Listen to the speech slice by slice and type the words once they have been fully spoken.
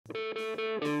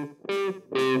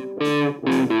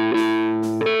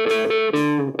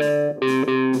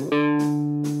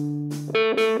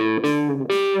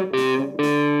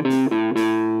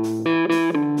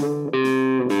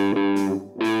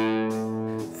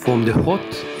From the hot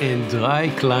and dry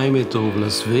climate of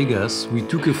Las Vegas, we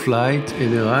took a flight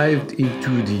and arrived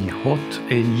into the hot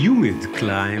and humid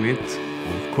climate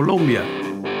of Colombia.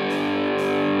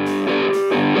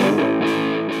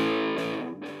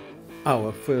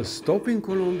 Our first stop in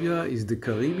Colombia is the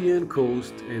Caribbean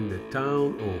coast and the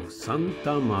town of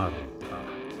Santa Marta.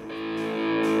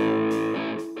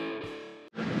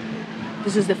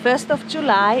 This is the 1st of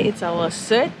July, it's our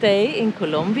third day in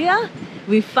Colombia.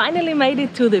 We finally made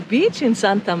it to the beach in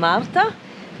Santa Marta.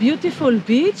 Beautiful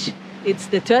beach, it's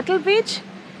the Turtle Beach,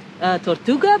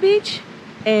 Tortuga Beach,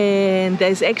 and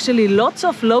there's actually lots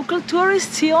of local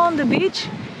tourists here on the beach.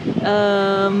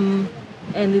 And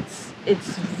it's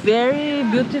very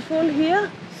beautiful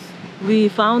here. We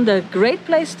found a great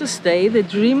place to stay, the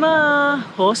Dreamer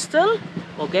Hostel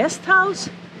or guest house,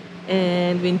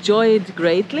 and we enjoyed it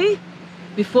greatly.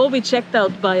 Before we checked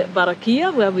out by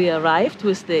Barranquilla, where we arrived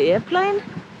with the airplane,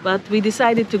 but we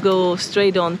decided to go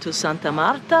straight on to Santa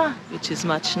Marta, which is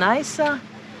much nicer,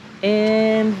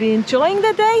 and we're enjoying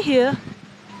the day here.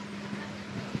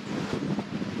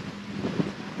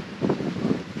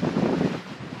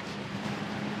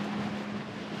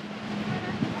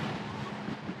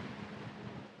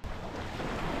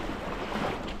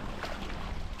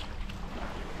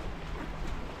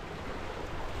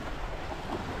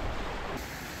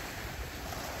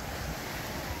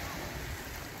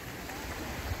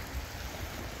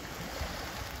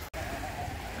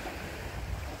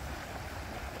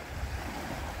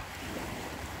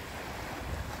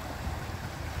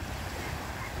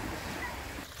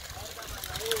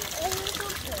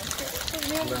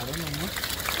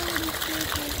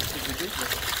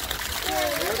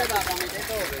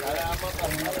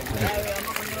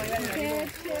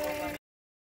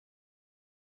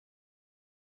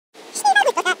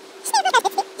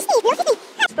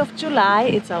 Of July,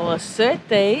 it's our third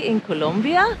day in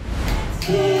Colombia.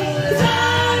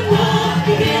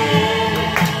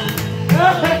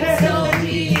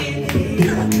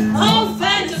 Oh,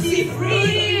 fantasy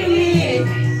free,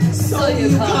 so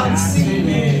you can't see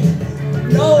me.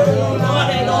 No,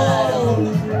 not at all.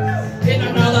 In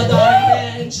another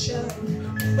dimension,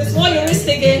 with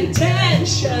voyeuristic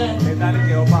intention,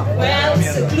 well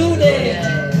secluded.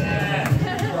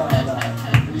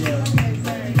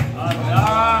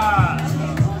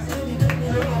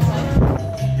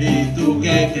 ¿Y tú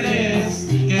qué crees?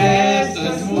 Que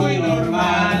esto es muy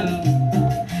normal.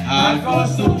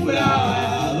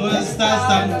 Acostumbrado estás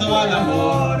tanto al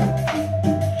amor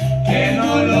que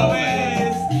no lo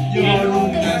ves. Yo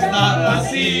nunca he estado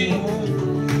así.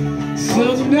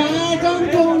 So tonight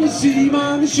I'm gonna see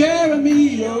Mama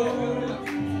Jeremio.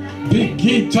 Big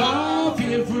guitar,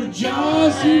 feel for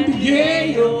Justin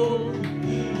Bigale.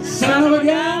 Son of a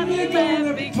gun, you're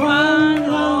gonna be fun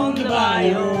on the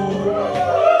bayou.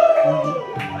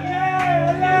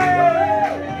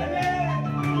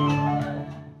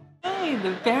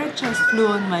 The parrot just flew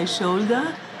on my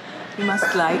shoulder. He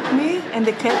must like me, and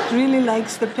the cat really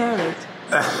likes the parrot.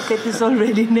 The cat is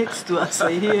already next to us,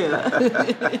 I hear.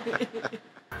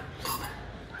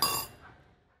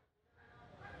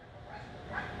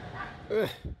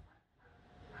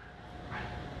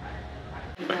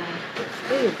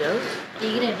 There you go.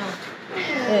 Tigre no.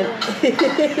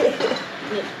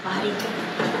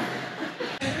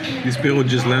 This parrot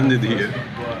just landed here.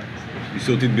 We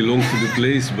thought it belonged to the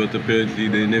place, but apparently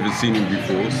they never seen him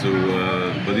before. So,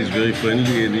 but he's very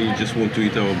friendly and he just wants to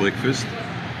eat our breakfast.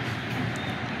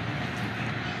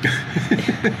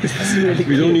 Really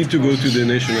we don't need to go to the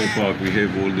national park. We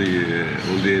have all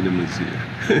the animals here.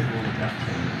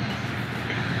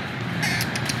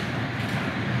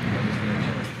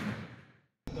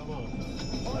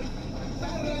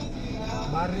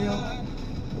 Barrio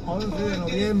 11 de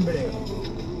noviembre.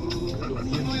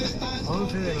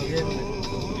 11 de noviembre.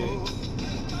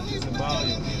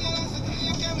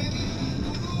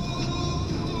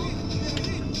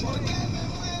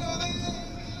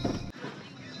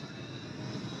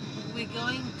 We're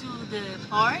going to the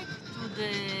park, to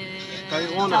the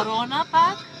Tayrona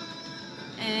Park,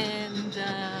 and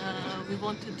we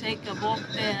want to take a walk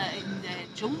there in the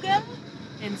jungle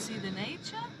and see the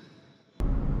nature.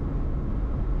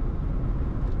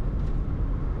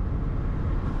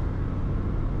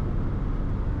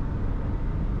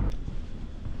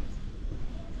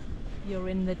 You're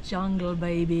in the jungle,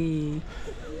 baby.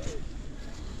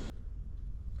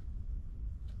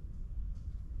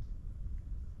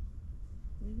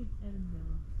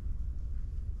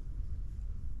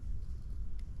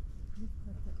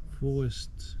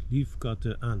 Forest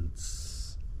leafcutter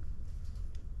ants.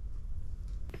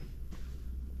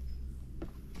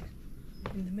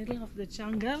 In the middle of the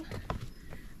jungle,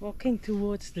 Walking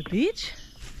towards the beach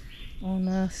on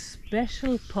a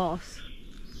special path.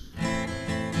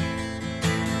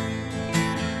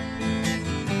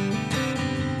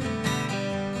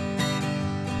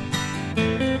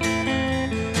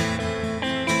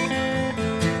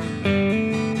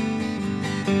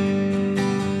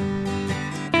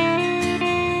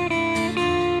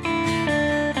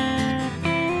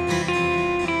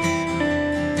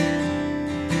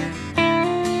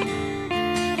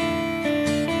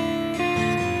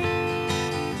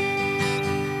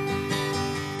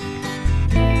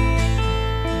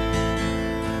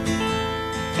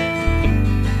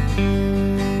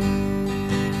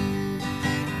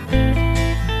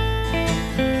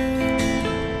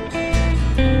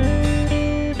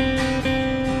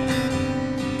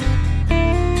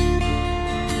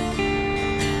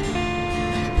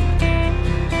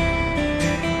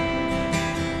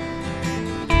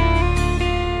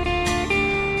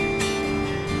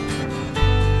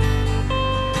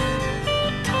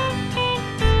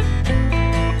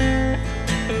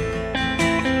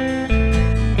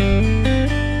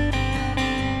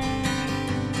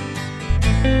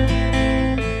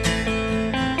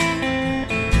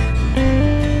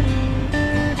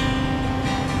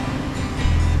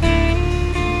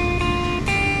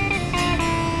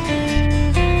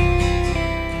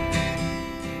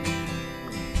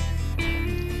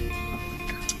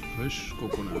 Fresh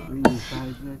coconut.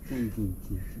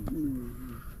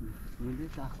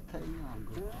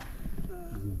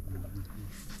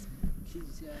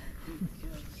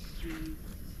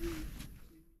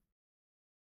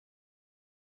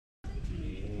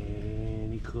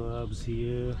 Any crabs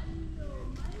here?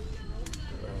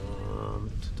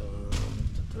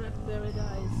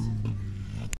 Paradise.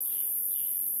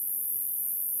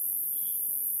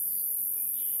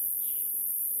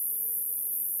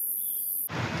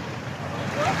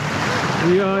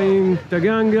 We are in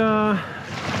Taganga,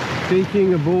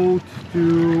 taking a boat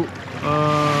to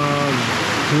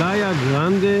Playa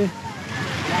Grande,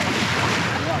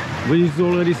 which is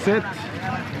already set,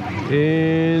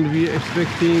 and we are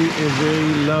expecting a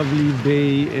very lovely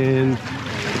bay and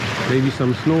maybe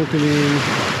some snorkeling.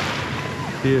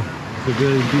 Here, it's a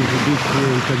very busy beach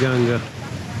here in Taganga.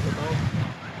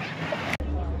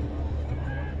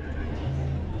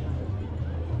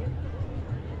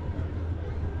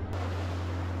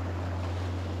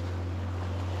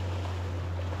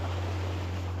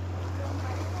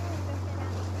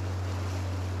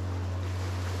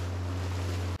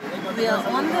 We are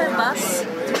on the bus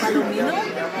to Palomino.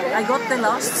 I got the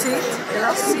last seat. The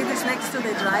last seat is next to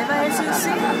the driver, as you see.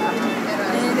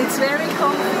 And it's very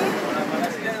comfy.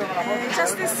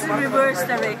 Just this reverse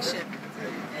direction.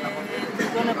 And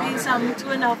we're going to be some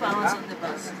 2.5 hours on the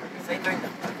bus.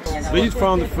 We just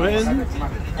found a friend.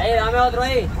 Hey, dame otro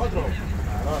ahí.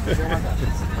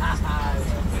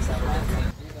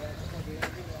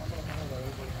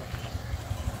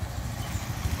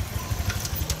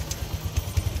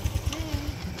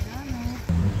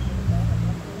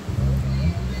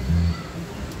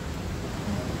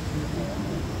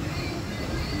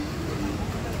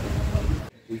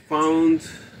 We found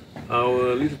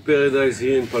our little paradise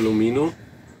here in Palomino.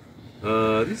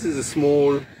 This is a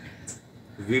small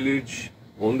village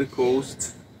on the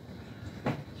coast.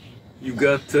 You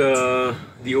got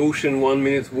the ocean 1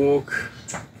 minute walk,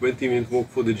 20-minute walk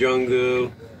for the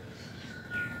jungle.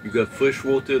 You got fresh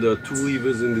water. There are 2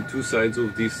 rivers in the 2 sides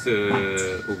of this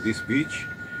beach,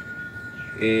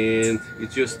 and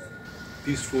it's just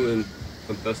peaceful and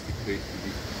fantastic place to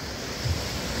be.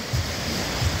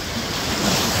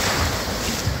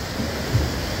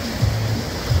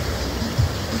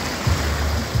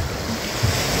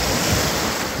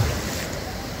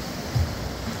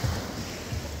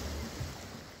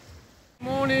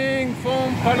 Morning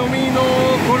from Palomino,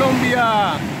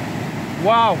 Colombia.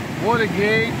 Wow, what a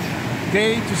great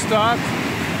day to start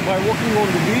by walking on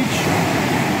the beach.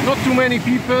 Not too many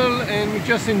people, and we're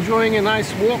just enjoying a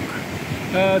nice walk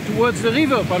towards the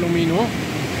river Palomino.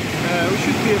 We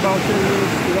should be about 10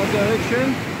 minutes to that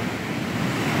direction.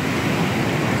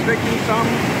 Expecting some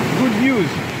good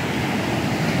views.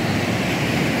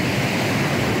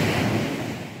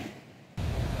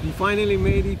 We finally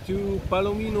made it to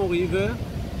Palomino River,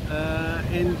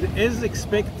 and as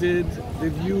expected, the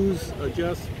views are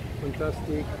just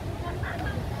fantastic.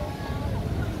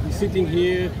 We're sitting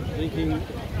here drinking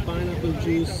pineapple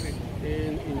juice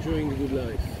and enjoying the good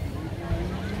life.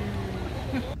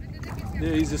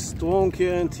 There is a strong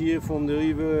current here from the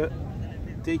river,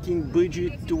 taking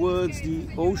Bridget towards the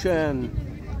ocean.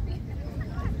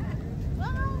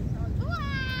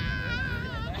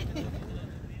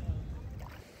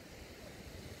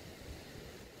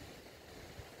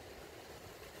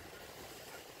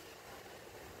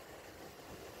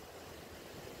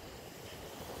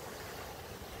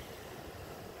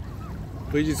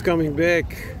 Bridge is coming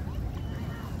back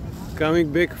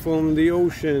from the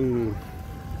ocean.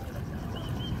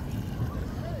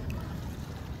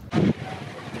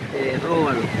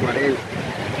 Róbalo, 40.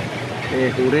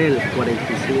 Jurel,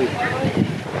 45.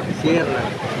 Sierra,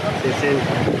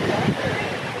 60.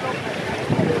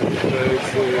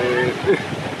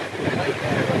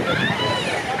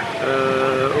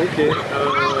 Okay,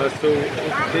 so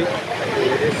take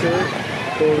ese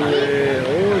con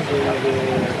arroz,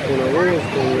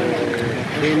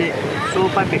 Tiene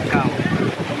sopa de pescado,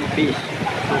 fish,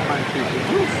 sopa de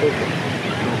fish,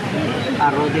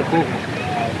 arroz de coco,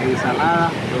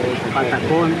 ensalada,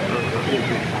 patacón y el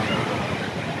pescado.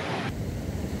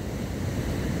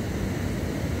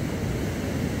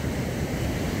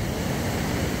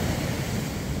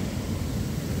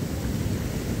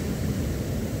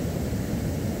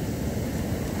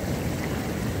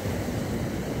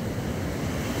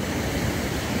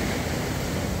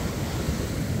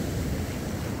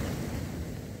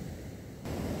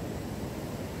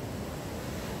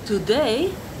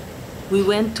 Today, we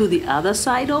went to the other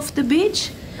side of the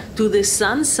beach, to the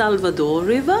San Salvador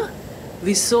River.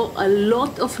 We saw a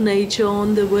lot of nature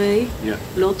on the way, Yeah,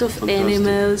 lot of fantastic.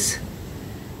 animals,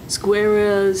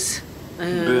 squirrels,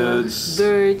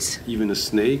 birds, even a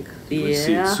snake. You will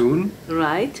see it Yeah. soon.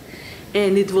 right?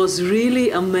 And it was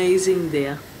really amazing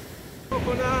there.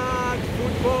 Coconut,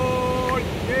 football,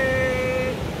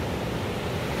 yeah.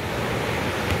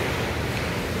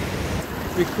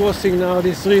 We're crossing now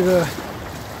this river,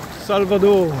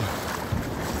 Salvador,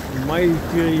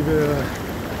 mighty river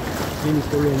in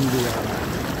Colombia.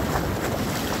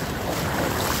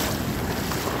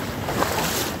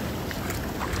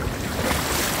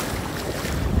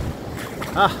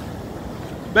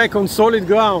 Back on solid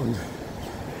ground.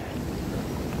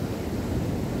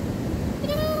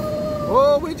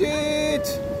 Oh, we did!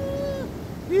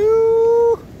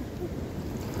 You!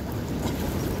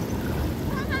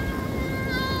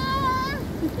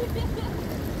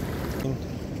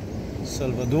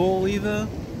 Salvador River,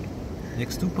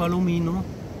 next to Palomino,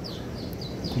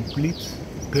 complete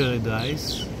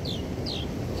paradise.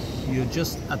 You're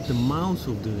just at the mouth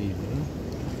of the river,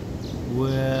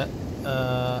 where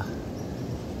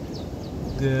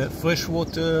the fresh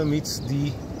water meets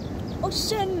the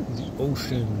ocean.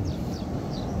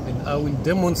 And I will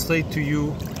demonstrate to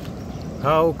you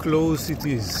how close it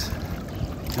is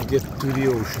to get to the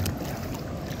ocean.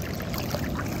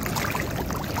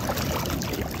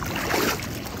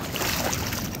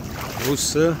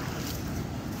 Closer,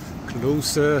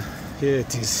 closer, here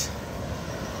it is.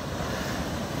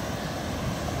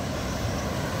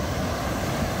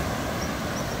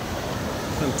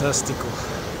 Fantastico.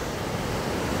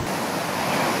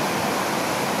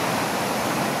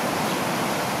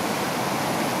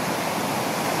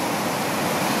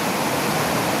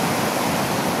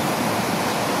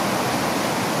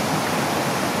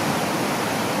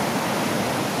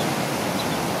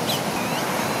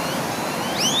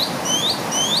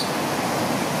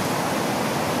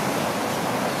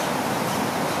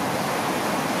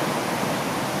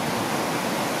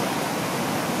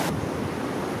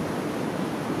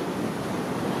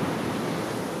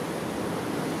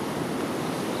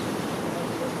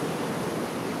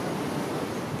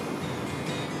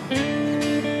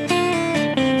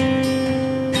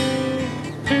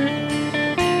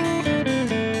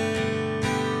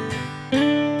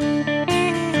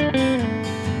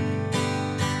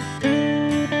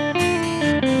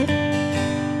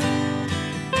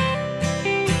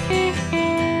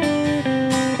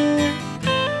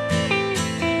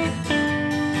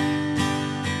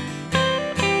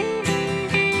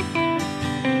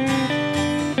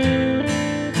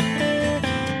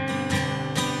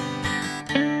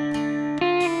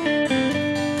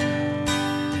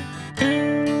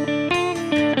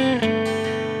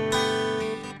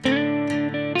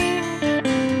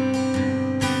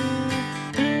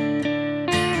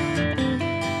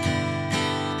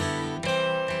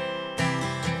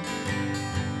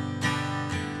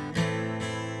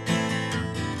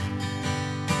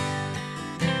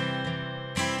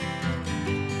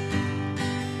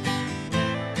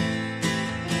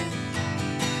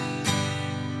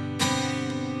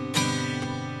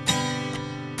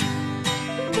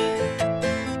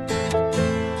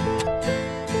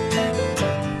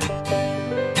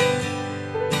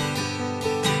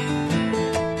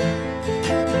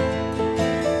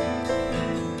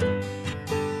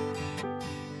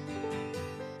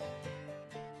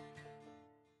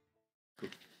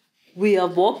 We are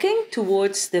walking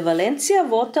towards the Valencia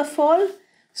waterfall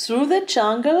through the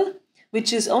jungle,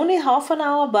 which is only half an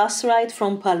hour bus ride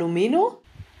from Palomino.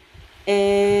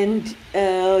 And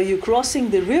you're crossing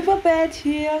the riverbed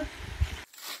here.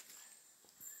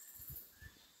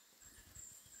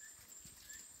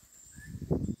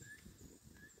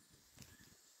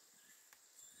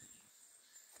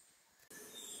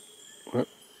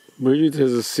 Bridget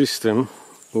has a system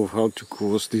of how to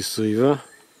cross this river.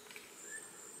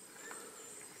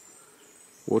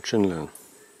 Watch and learn.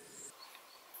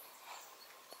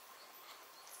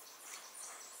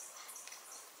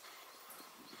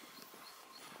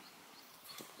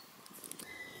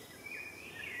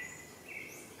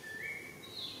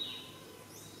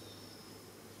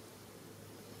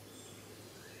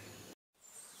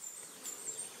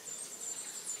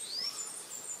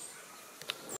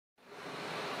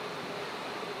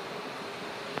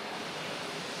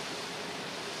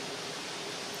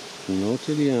 No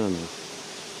Italiano.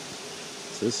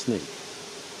 It's a snake.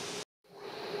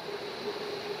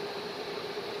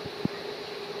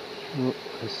 Oh,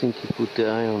 I think he put the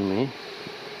eye on me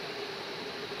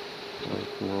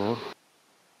right now.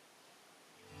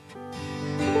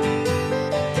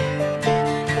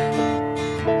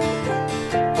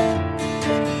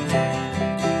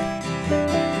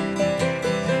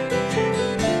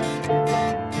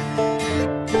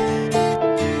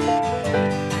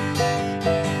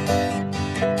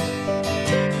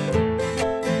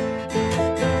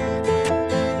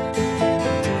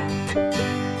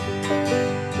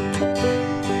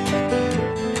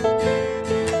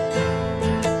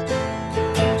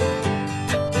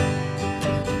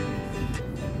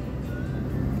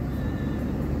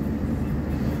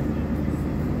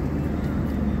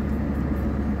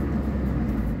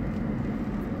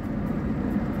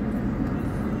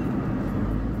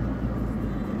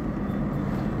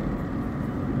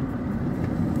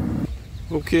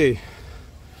 Okay,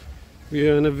 we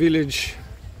are in a village,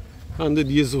 100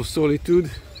 years of solitude.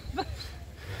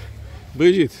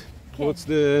 Bridget, what's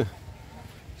the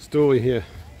story here?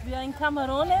 We are in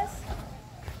Camarones,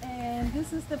 and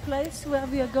this is the place where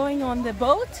we are going on the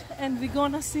boat, and we're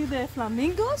gonna see the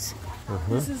flamingos.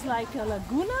 This is like a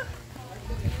laguna,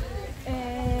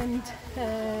 and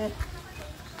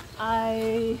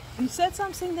you said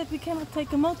something that we cannot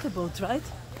take a motorboat, right?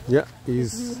 Yeah, We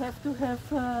have to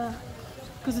have,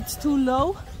 because it's too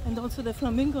low, and also the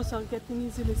flamingos are getting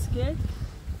easily scared.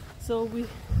 So we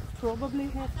probably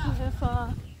have to have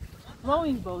a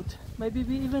rowing boat. Maybe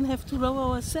we even have to row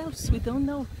ourselves, we don't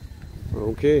know.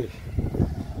 Okay,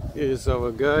 here's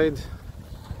our guide.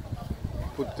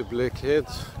 Put the black hat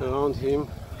around him,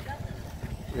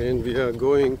 and we are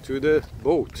going to the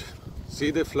boat.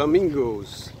 See the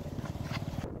flamingos.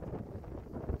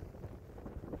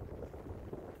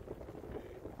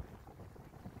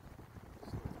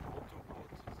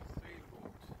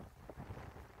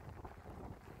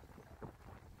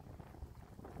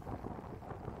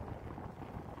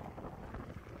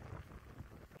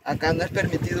 Acá no es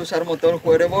permitido usar motor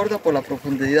fuera de borda por la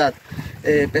profundidad.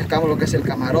 Pescamos lo que es el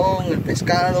camarón, el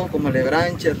pescado, como el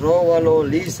lebranche, róbalo,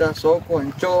 lisa, soco,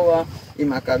 anchova y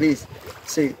macabís.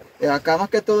 Sí, acá más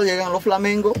que todo llegan los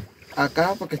flamingos,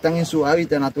 acá porque están en su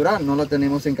hábitat natural, no lo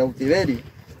tenemos en cautiverio.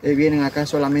 Vienen acá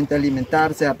solamente a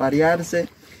alimentarse, a parearse,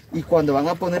 y cuando van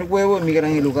a poner huevos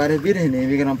emigran en lugares vírgenes,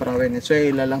 emigran para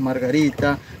Venezuela, Las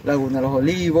Margaritas, Laguna de los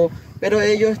Olivos, pero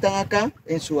ellos están acá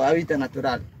en su hábitat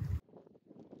natural.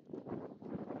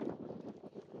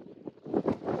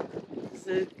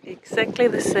 So exactly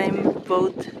the same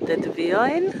boat that we are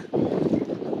in,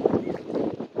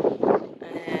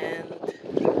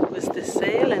 and with the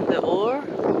sail and the oar,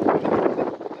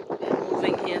 we're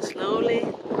moving here slowly,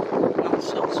 not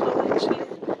so slow actually,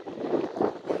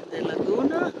 in the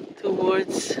laguna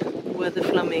towards where the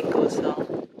flamingos are.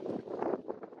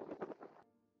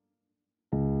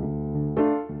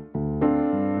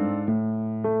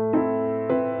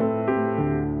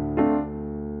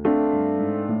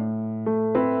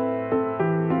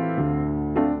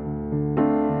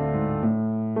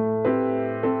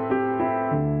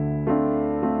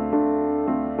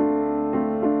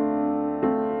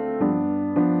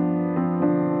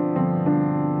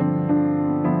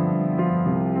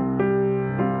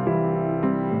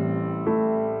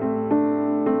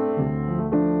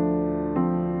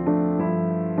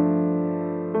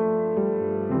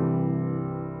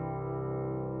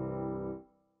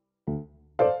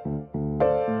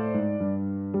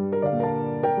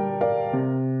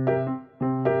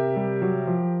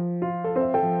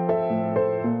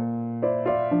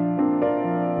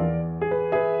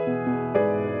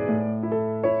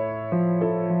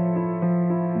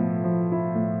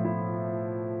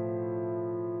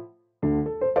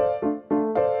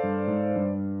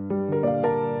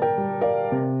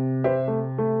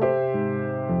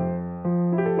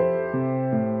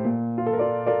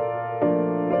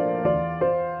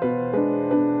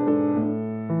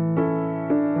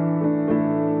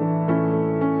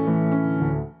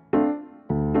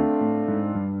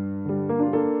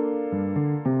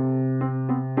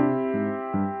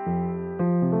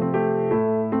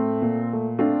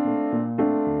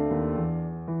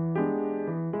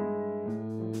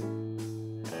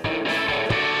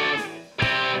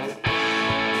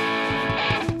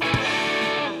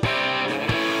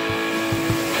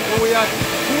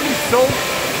 so.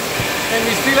 And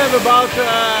we still have about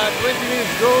 20 minutes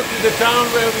to go to the town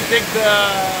where we take the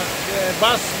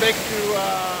bus back to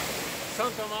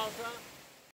Santa Marta.